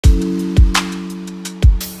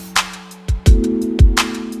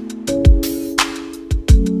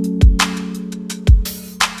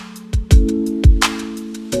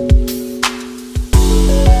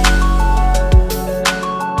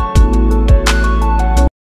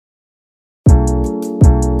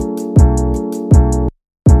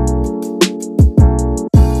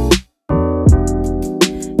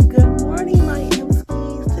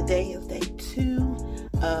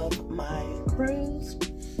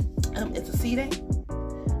sea day.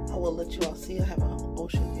 I will let you all see. I have an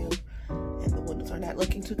ocean view and the windows are not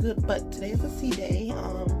looking too good, but today is a sea day.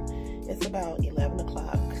 It's about 11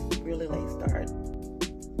 o'clock, really late start.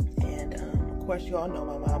 And of course you all know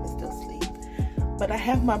my mom is still asleep. But I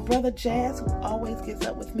have my brother Jaiz, who always gets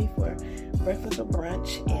up with me for breakfast or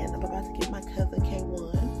brunch, and I'm about to get my cousin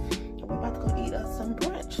Kawane, and we're about to go eat us some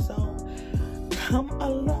brunch. So come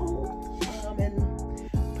along, and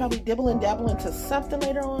probably dibble and dabble into something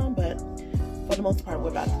later on, but for the most part we're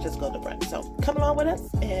about to just go to brunch. So come along with us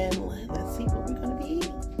and let's see what we're going to be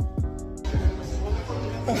eating.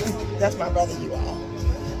 That's my brother, you all.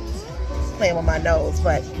 Playing with my nose,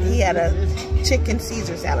 but he had a chicken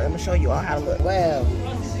Caesar salad. I'm gonna show you all how to look. Wow,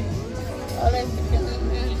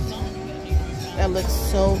 that looks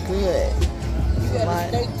so good. You got a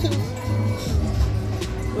steak too?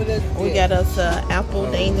 We got us apple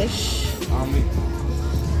Danish. I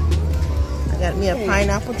got me a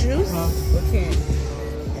pineapple juice.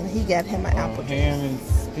 And he got him an apple juice. Ham and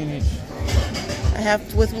spinach. I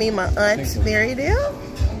have with me my Aunt MaryDale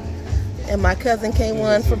and my cousin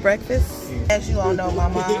Kawane for breakfast. As you all know, my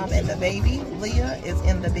mom and the baby, Leah, is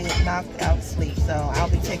in the bed knocked out sleep. So I'll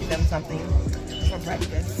be taking them something for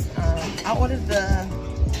breakfast. I ordered the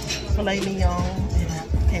filet mignon.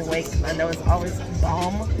 Can't wait. I know it's always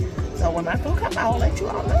bomb. So when my food comes, I'll let you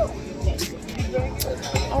all know.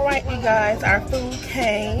 Alright, you guys, our food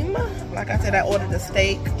came. Like I said, I ordered a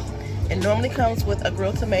steak. It normally comes with a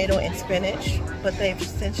grilled tomato and spinach, but they've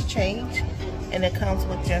since changed and it comes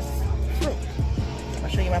with just fruit. I'll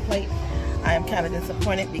show you my plate. I am kind of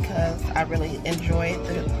disappointed because I really enjoyed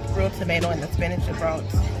the grilled tomato and the spinach. It brought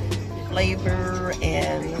flavor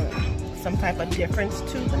and some type of difference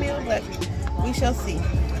to the meal, but we shall see.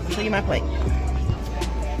 I'll show you my plate.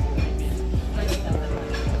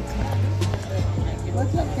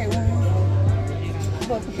 What's up, Kawane?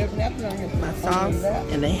 My sauce,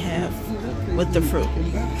 and they have with the fruit.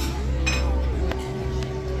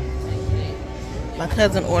 My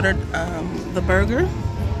cousin ordered the burger,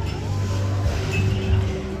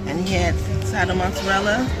 and he had side of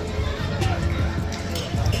mozzarella,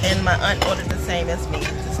 and my aunt ordered the same as me,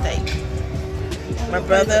 the steak. My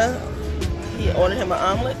brother, he ordered him an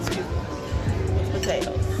omelet with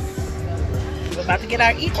potatoes. We're about to get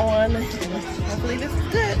our eat on, and hopefully this is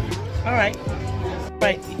good. All right,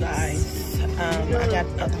 you guys. I got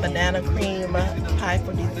a banana cream pie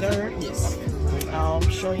for dessert. Yes. I'll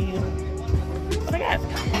show you what I got.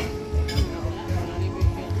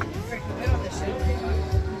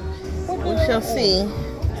 We shall see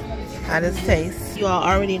how this tastes. You all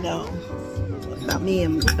already know about me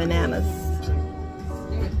and bananas.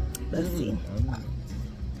 Let's see.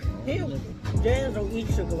 Jaiz don't eat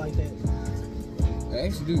sugar like that. I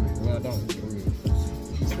actually do. Well, I don't.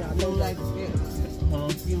 I don't like it.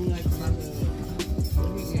 You don't like it.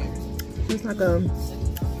 It's like a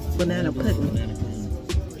banana pudding.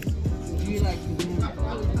 Do you like banana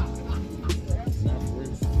pudding?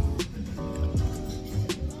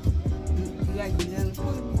 You like banana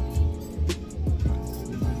pudding?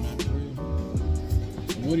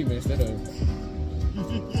 Woodie messed that up.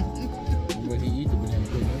 But he eat the banana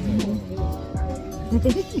pudding.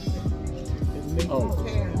 Oh.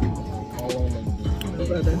 All on the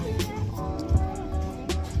Brother.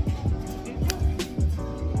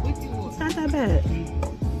 It's not that bad.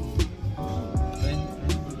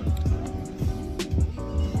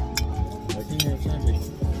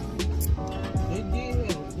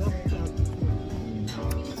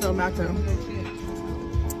 So I'm about to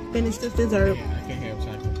finish this dessert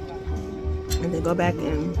and then go back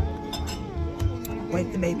and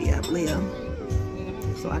wake the baby up, Leah,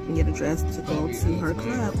 so I can get her dressed to go to her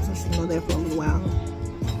club, so she can go there for a little while.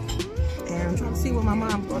 And I'm trying to see what my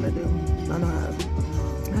mom's going to do. I don't know.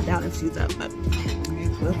 I doubt if she's up, but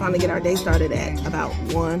we'll finally get our day started at about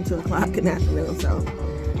 1, 2 o'clock in the afternoon. So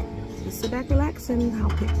just sit back, relax, and I'll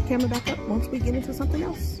pick the camera back up once we get into something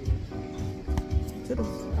else.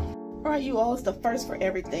 Toodles. Alright, you all, it's the first for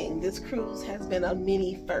everything. This cruise has been a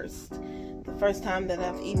mini first. The first time that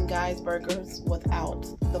I've eaten Guy's burgers without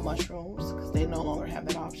the mushrooms, because they no longer have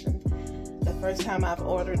that option. The first time I've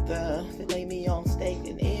ordered the filet mignon steak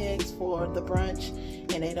and eggs for the brunch,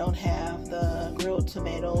 and they don't have the grilled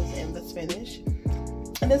tomatoes and the spinach.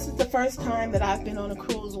 And this is the first time that I've been on a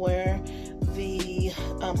cruise where the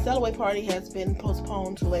sail-away party has been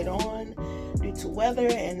postponed to later on due to weather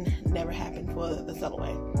and never happened for the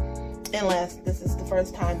sail-away. And last, this is the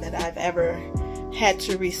first time that I've ever had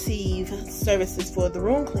to receive services for the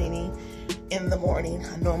room cleaning in the morning.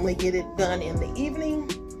 I normally get it done in the evening,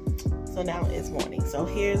 so now it's morning. So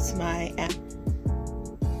here's my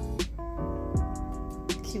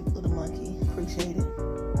cute little monkey. Appreciate it.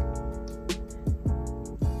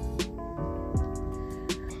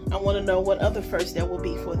 I want to know what other first there will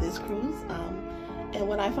be for this cruise. And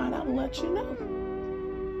when I find out, I'll let you know.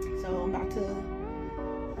 So I'm about to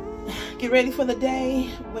get ready for the day,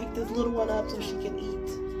 wake this little one up so she can eat,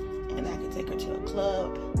 and I can take her to a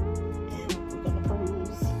club, and we're gonna peruse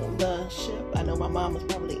the ship. I know my mom is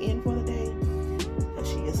probably in for the day because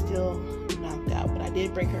she is still knocked out, but I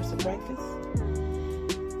did bring her some breakfast,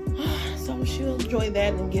 so she'll enjoy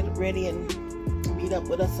that and get ready and meet up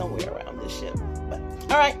with us somewhere around the ship. But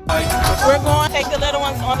all right, we're going to take the little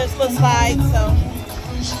ones on this little slide. So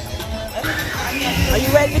are you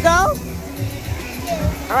ready to go?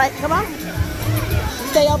 All right, come on.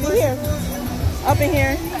 Stay over here. Up in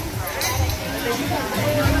here.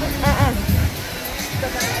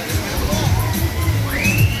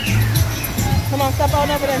 Come on, step on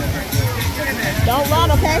over there. Don't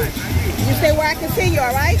run, okay? You stay where I can see you,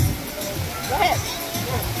 all right? Go ahead.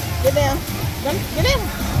 Get down. Get in.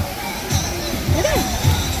 Get in.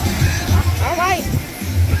 All right.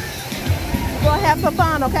 Go have some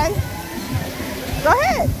fun, okay? Go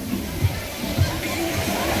ahead.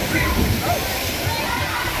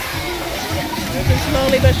 Just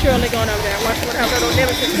slowly but surely going over there. Watch what her little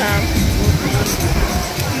limited time.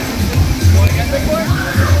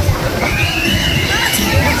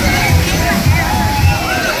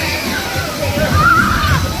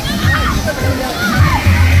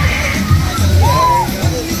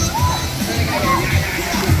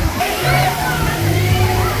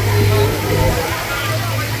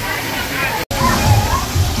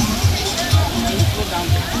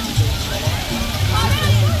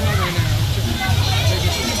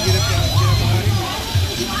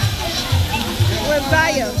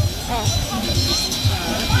 Zaya. Oh.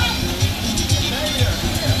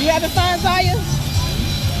 You having fun, Zaya?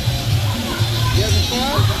 You having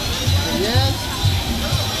fun? Yes.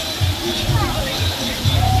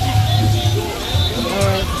 All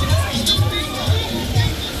right.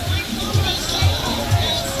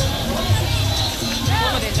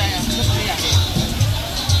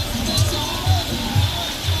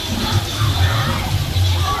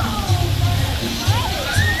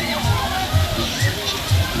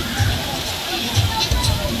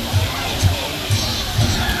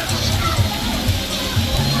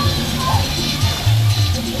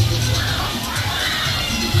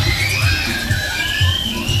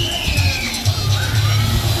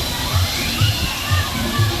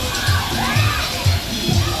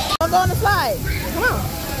 Go on the slide. Come on.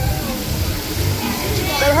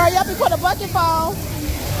 Better hurry up before the bucket falls.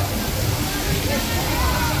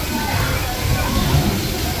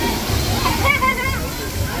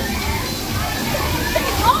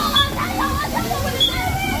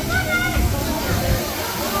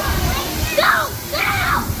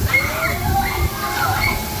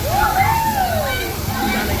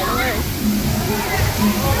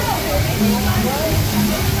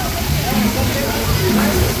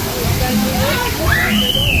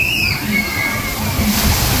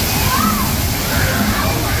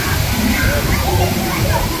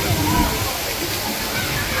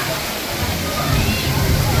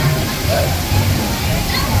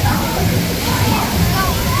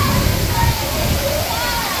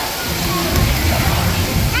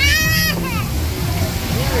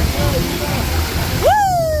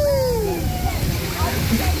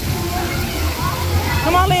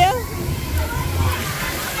 Come on, Leah.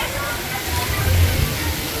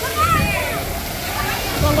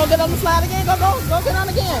 Go get on the slide again. Go get on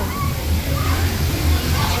again.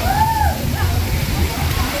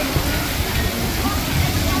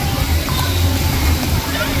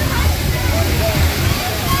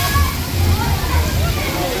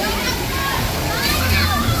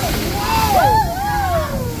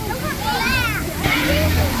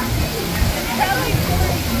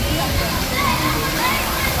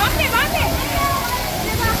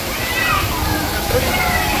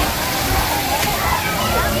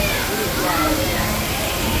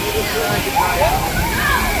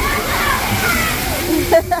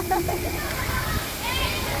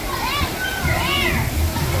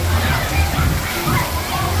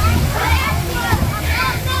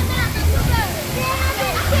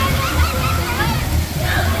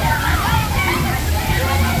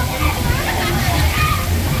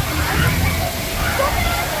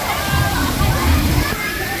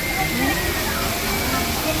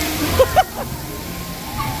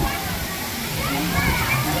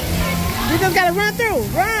 You just gotta run through.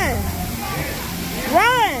 Run.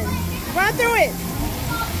 Run. Run through it.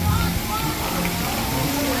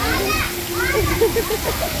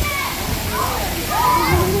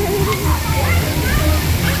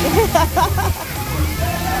 Too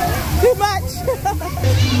much.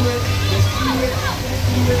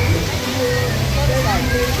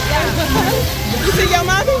 You see your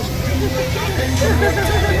mommy?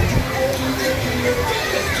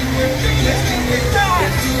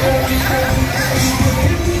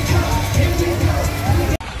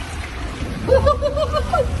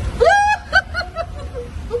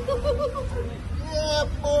 Yeah,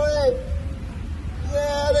 boy.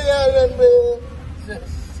 Yeah, they got that man.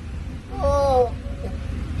 Oh,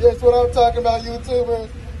 that's what I'm talking about, YouTubers.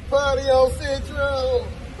 Party on Central.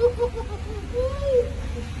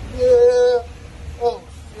 Yeah. Oh,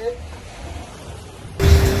 shit.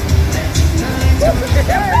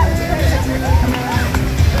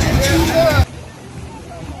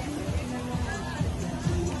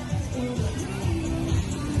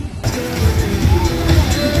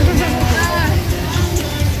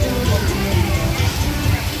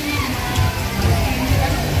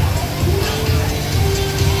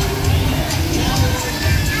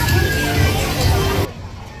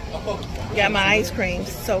 Got my ice cream,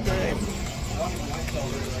 so good.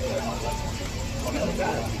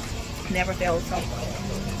 Never fails. So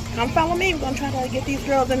come follow me. We're gonna try to get these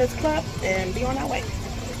girls in this club and be on our way.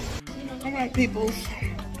 All right, peoples.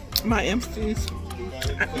 My empties.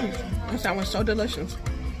 This sound was so delicious.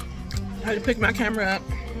 I had to pick my camera up.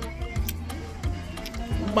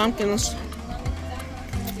 Bumpkins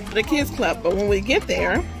for the kids club, but when we get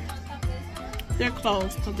there, they're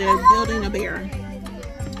closed because they're building a bear.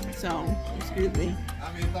 So, excuse me.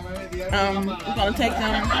 I'm gonna take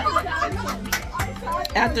them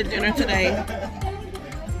after dinner today.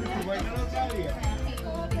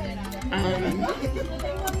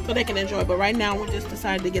 So they can enjoy. But right now, we just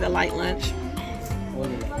decided to get a light lunch.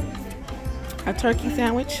 A turkey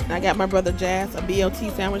sandwich. I got my brother Jaiz a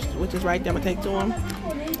BLT sandwich, which is right there. I'm gonna take to him.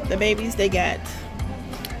 The babies, they got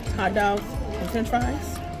hot dogs and French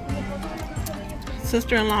fries.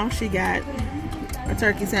 Sister-in-law, she got a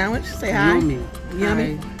turkey sandwich. Say hi. Yummy.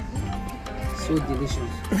 Yummy. Hi. So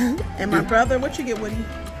delicious. And my brother, what you get, Woody?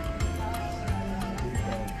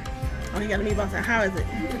 Oh, you got a meatball sandwich. How is it?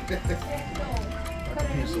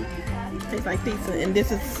 Tastes like pizza. And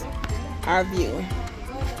this is our view.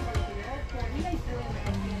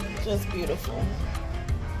 Just beautiful.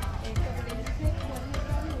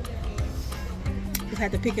 Just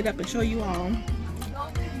had to pick it up and show you all.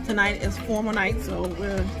 Tonight is formal night, so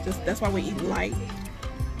that's why we're eating light.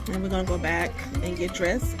 And we're gonna go back and get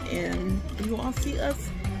dressed, and you all see us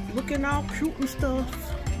looking all cute and stuff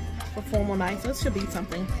for formal night. So it should be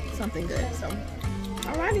something good. So,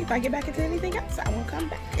 alrighty, if I get back into anything else, I will come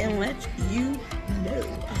back and let you know.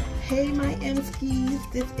 Hey, my M-skis,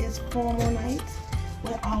 this is formal night.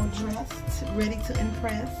 We're all dressed, ready to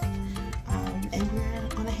impress, and we're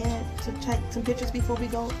on ahead to take some pictures before we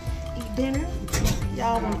go eat dinner.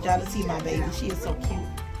 Y'all want y'all to see my baby. She is so cute.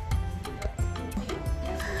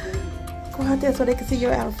 Go out there so they can see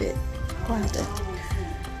your outfit. Go out there.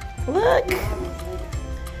 Look.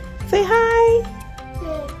 Say hi.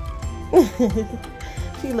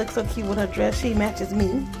 She looks so cute with her dress. She matches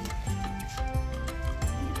me.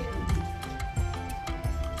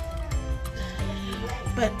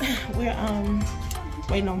 But we're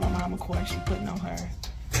waiting on my mom, of course. She's putting on her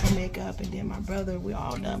makeup, and then my brother, we're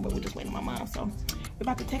all done, but we're just waiting on my mom. So we're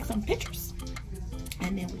about to take some pictures,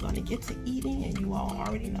 and then we're going to get to eating, and you all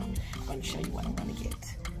already know. I'm going to show you what I'm going to get.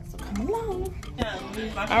 So come along.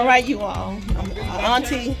 All right, you all.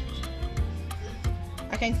 Auntie.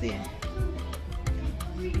 I can't see it.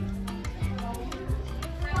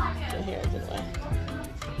 So here is the way.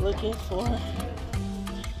 Looking for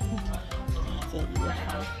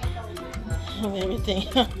everything.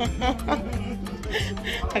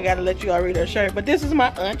 I gotta let you all read her shirt, but this is my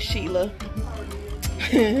Aunt Sheila.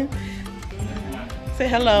 Say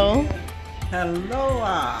hello.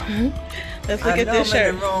 Aloha. Let's look at this shirt.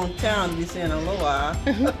 I'm in the wrong town to be saying aloha.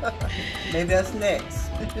 Maybe that's next.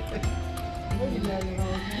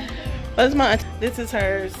 What's my aunt? This is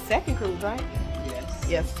her second cruise, right? Yes.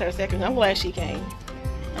 Yes, it's her second. I'm glad she came.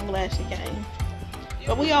 I'm glad she came.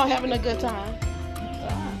 But we all having a good time.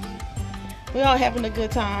 We all having a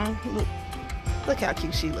good time. Look how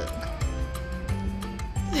cute she look.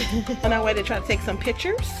 On our way to try to take some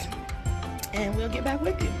pictures, and we'll get back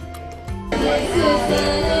with you.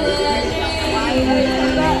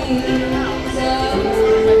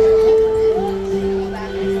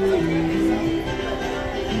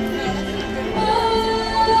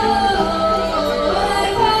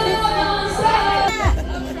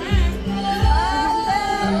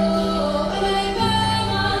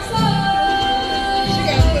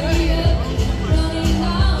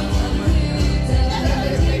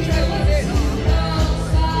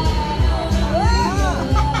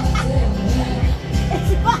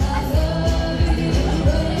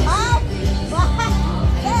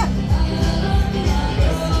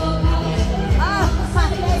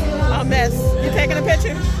 You taking a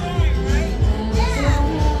picture?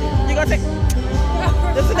 You gonna take?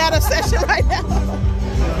 This is not a session right now.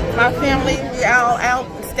 My family, we all out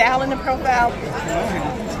styling the profile.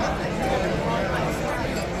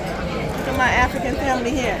 Look at my African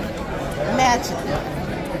family here. Matching.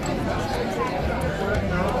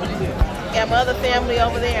 Got my other family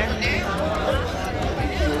over there.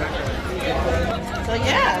 So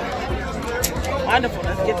yeah, wonderful.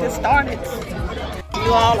 Let's get this started.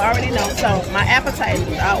 You all already know. So my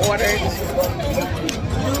appetizers, I ordered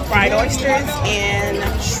fried oysters and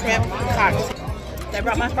shrimp cocktail. They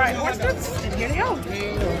brought my fried oysters, and here they go.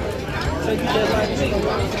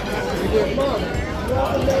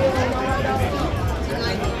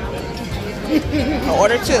 I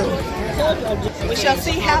ordered 2. We shall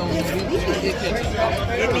see how this is.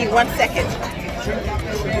 Give me 1 second.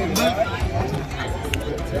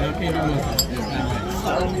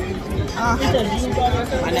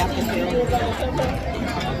 My napkin filled.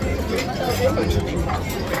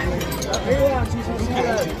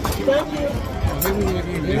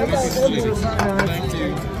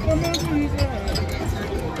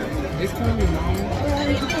 It's coming, Mom.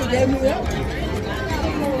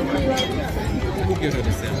 We'll give her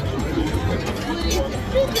the salad.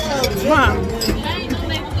 Mom.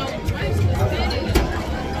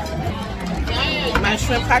 My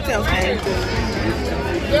shrimp cocktail thing.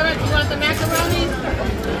 You want the macaroni?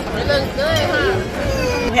 It looks good,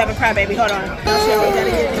 huh? We have a crybaby. Hold on. Look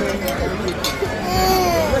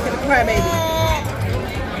at the crybaby.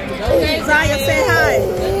 Zaya, say hi.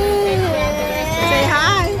 Say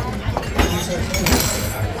hi.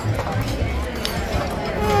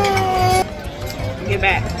 Get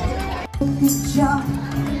back.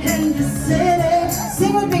 In the city,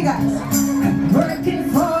 sing with me, guys. I'm working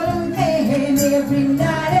for the man every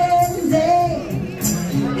night and day,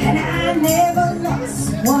 and I never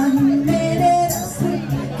lost 1 minute of sleep,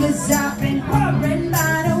 'cause I've been worried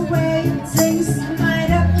about the way things might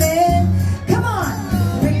have been. Come on,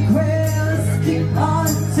 big wheels keep on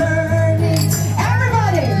turning.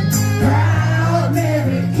 Everybody, proud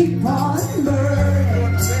Mary, keep on burning.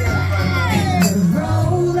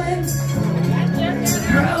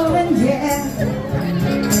 Rolling, yeah,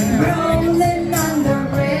 rolling on the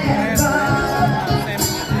river.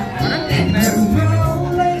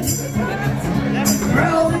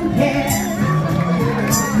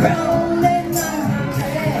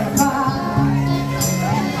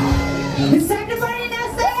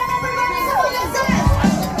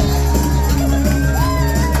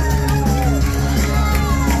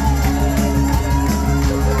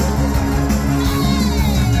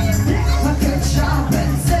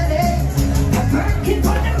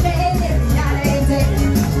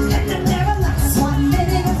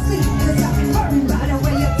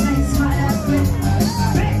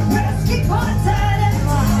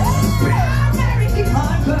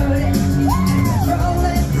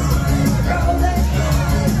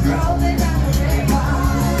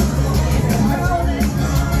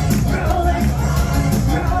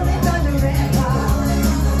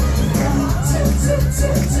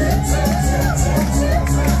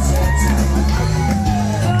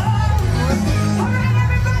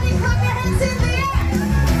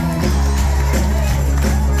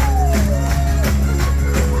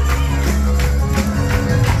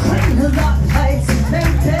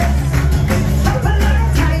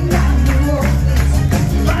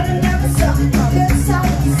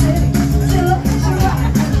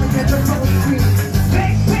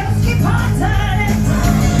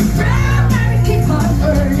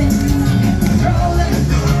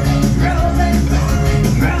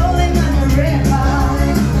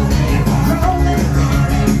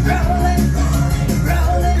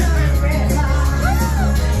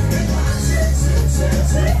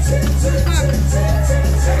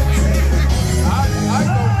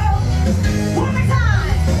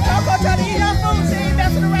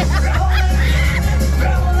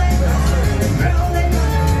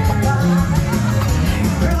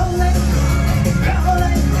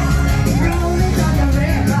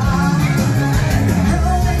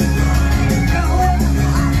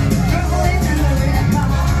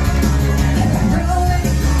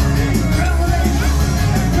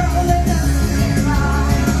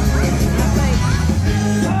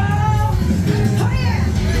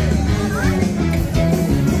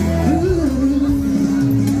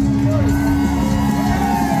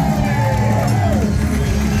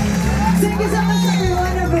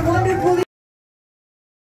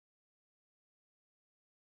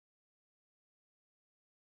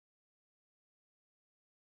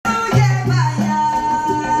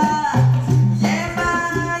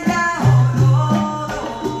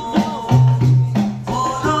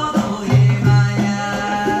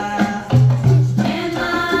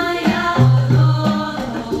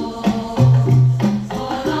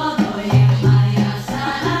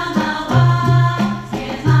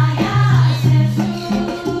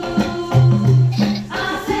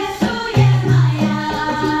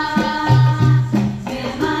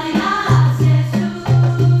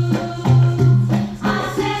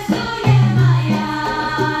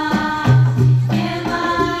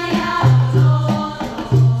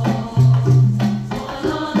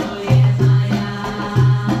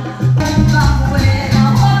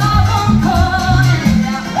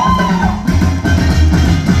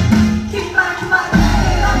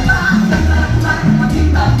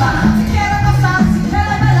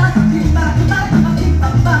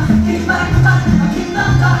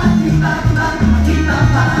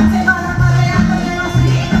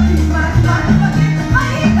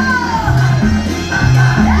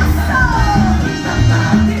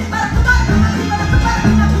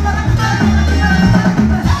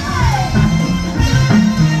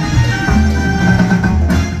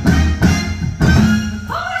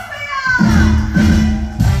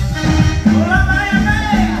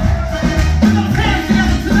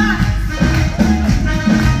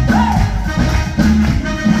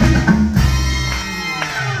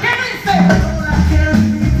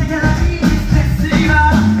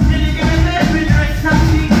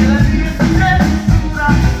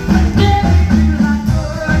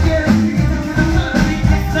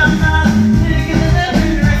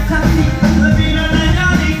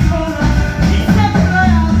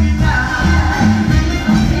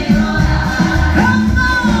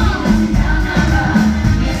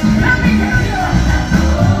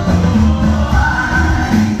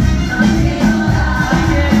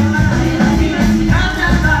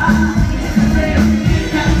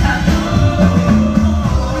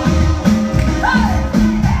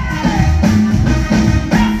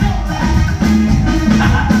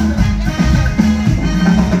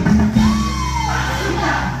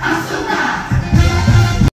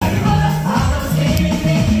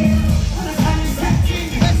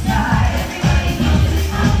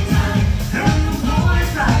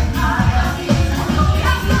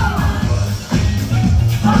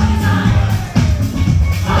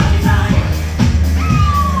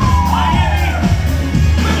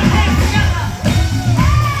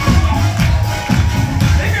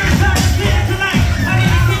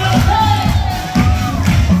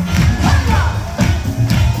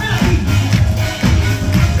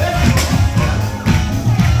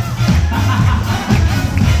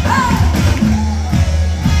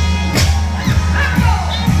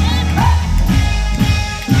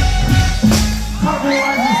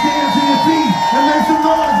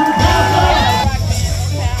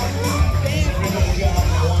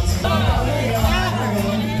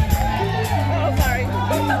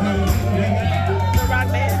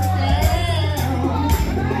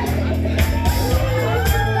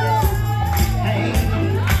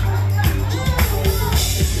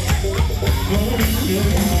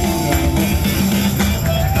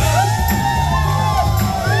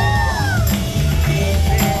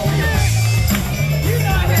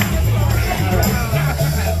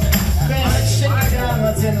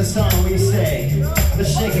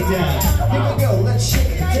 down. Here we go, let's shake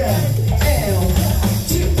it down. L,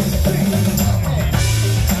 2, 3.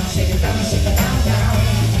 Shake it down, shake it down, down.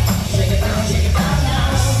 Shake it down, shake it down,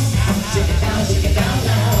 down. Shake it down, shake it down,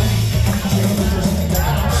 down. Shake it down, shake it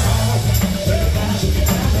down, down. Shake it down, shake it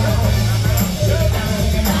down, down. Shake it down,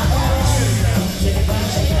 shake it down, down. Shake it down,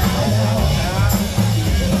 shake it down, down.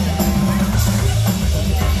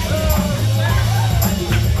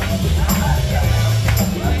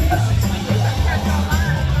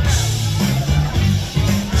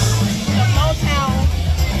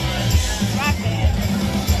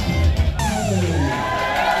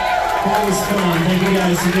 That was fun. Thank you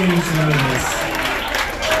guys for getting to know this.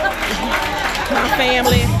 My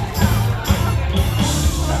family.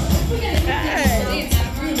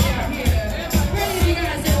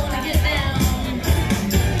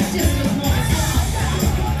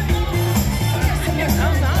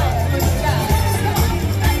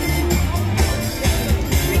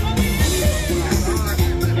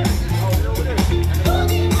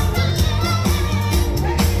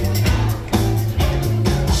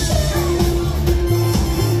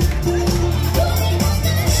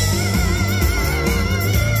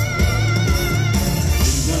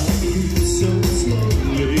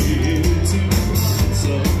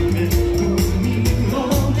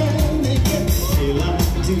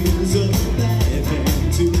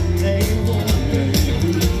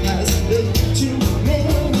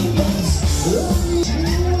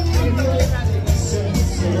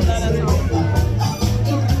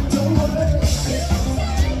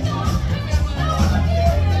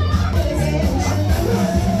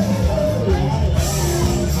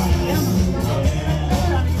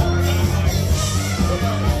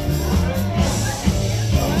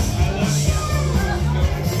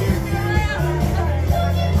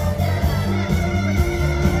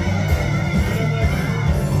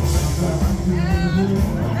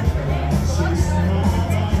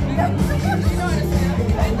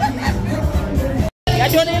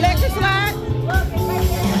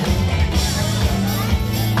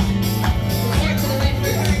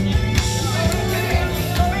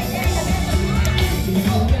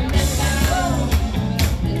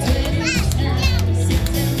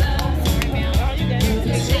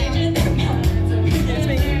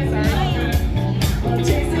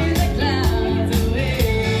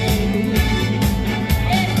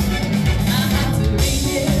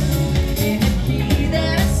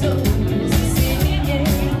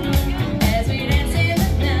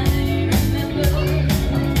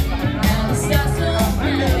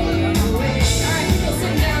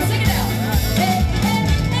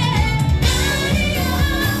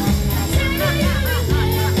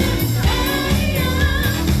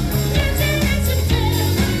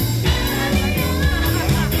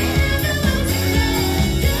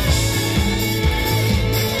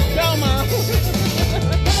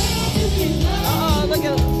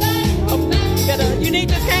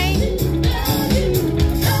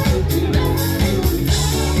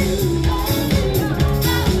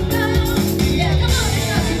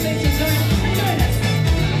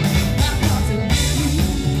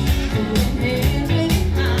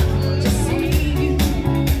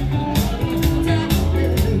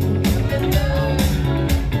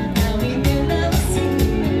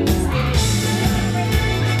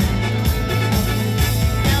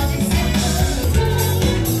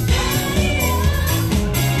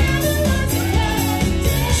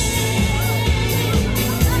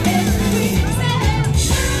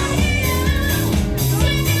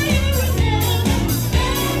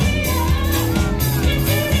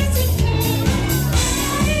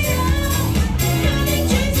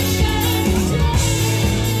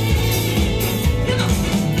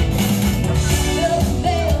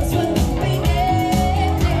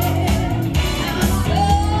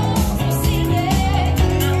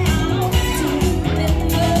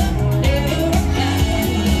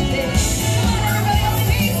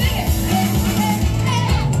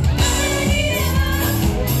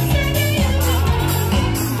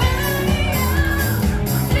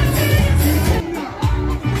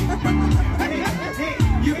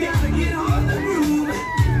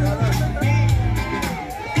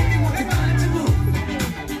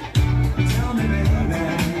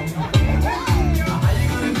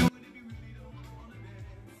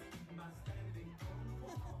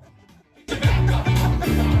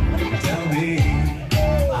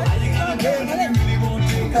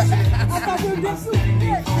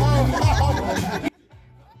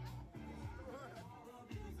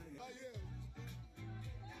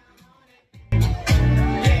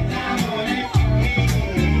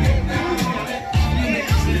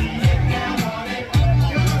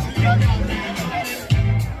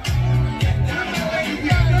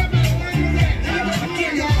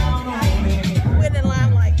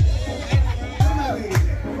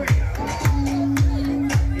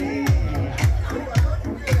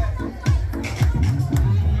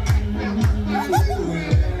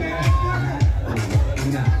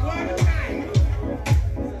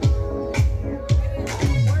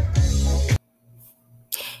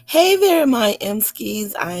 Hey there, my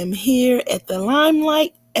M-skis. I am here at the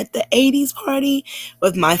Limelight at the 80's party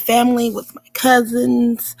with my family, with my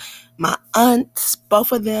cousins, my aunts,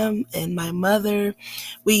 both of them, and my mother.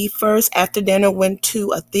 We first, after dinner, went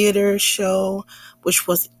to a theater show, which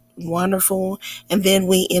was wonderful. And then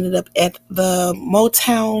we ended up at the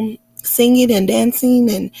Motown singing and dancing,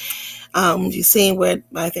 and you seen where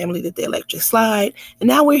my family did the electric slide. And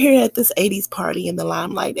now we're here at this 80's party in the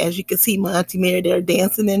Limelight. As you can see, my Auntie MaryDale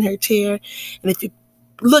dancing in her chair. And if you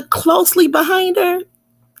look closely behind her,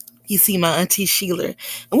 you see my Auntie Sheila.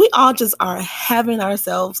 And we all just are having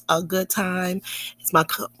ourselves a good time. It's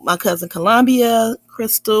my cousin Columbia,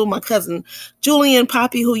 Crystal, my cousin Julian,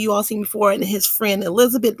 Poppy, who you all seen before, and his friend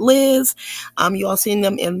Elizabeth, Liz. You all seen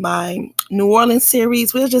them in my New Orleans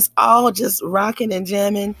series. We're just all just rocking and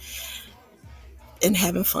jamming and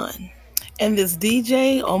having fun. And this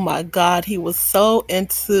DJ, oh my God, he was so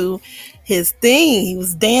into his thing. He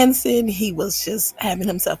was dancing. He was just having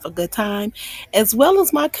himself a good time, as well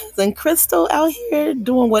as my cousin Crystal out here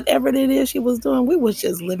doing whatever it is she was doing. We was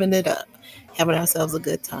just living it up, having ourselves a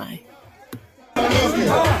good time.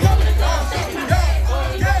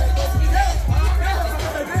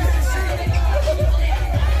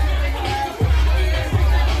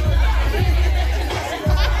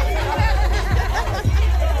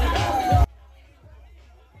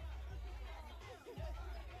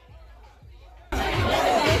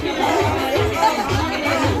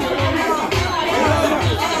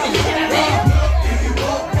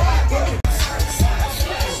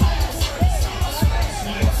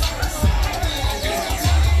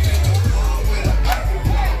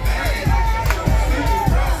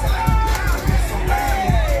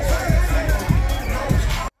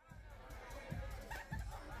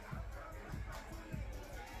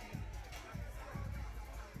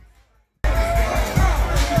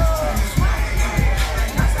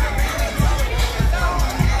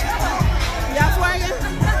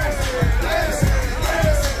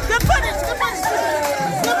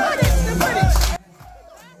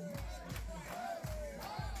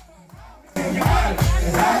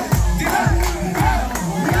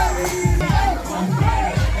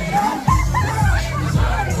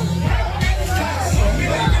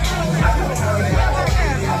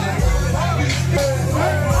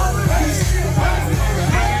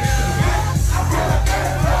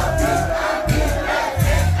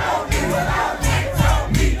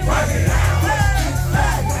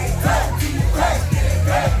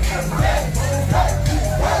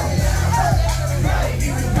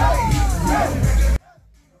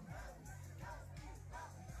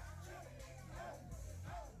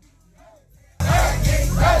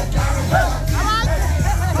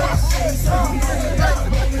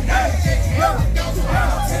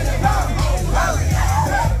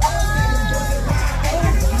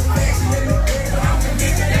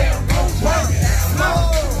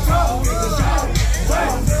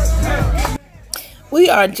 We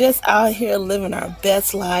are just out here living our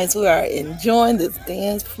best lives. We are enjoying this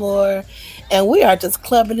dance floor, and we are just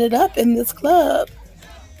clubbing it up in this club.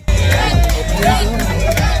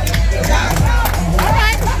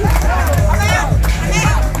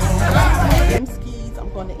 I'm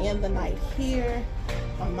going to end the night here.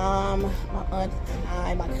 My mom, my aunt, and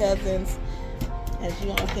I, my cousins. As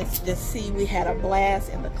you all can just see, we had a blast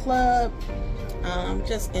in the club,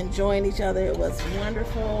 just enjoying each other. It was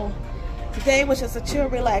wonderful. Today was just a chill,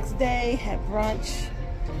 relaxed day. Had brunch,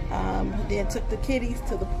 then took the kiddies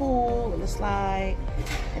to the pool and the slide,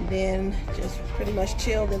 and then just pretty much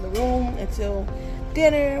chilled in the room until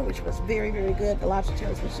dinner, which was very, very good. The lobster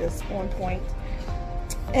tails was just on point,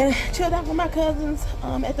 and chilled out with my cousins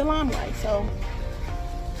at the Limelight. So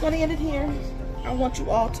I'm gonna end it here. I want you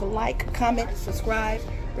all to like, comment, subscribe,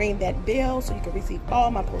 ring that bell so you can receive all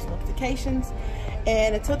my post notifications.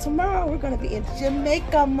 And until tomorrow, we're going to be in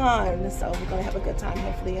Jamaica, man. So we're going to have a good time,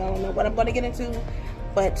 hopefully. I don't know what I'm going to get into,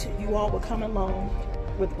 but you all will come along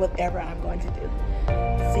with whatever I'm going to do.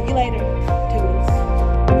 See you later. Toodles.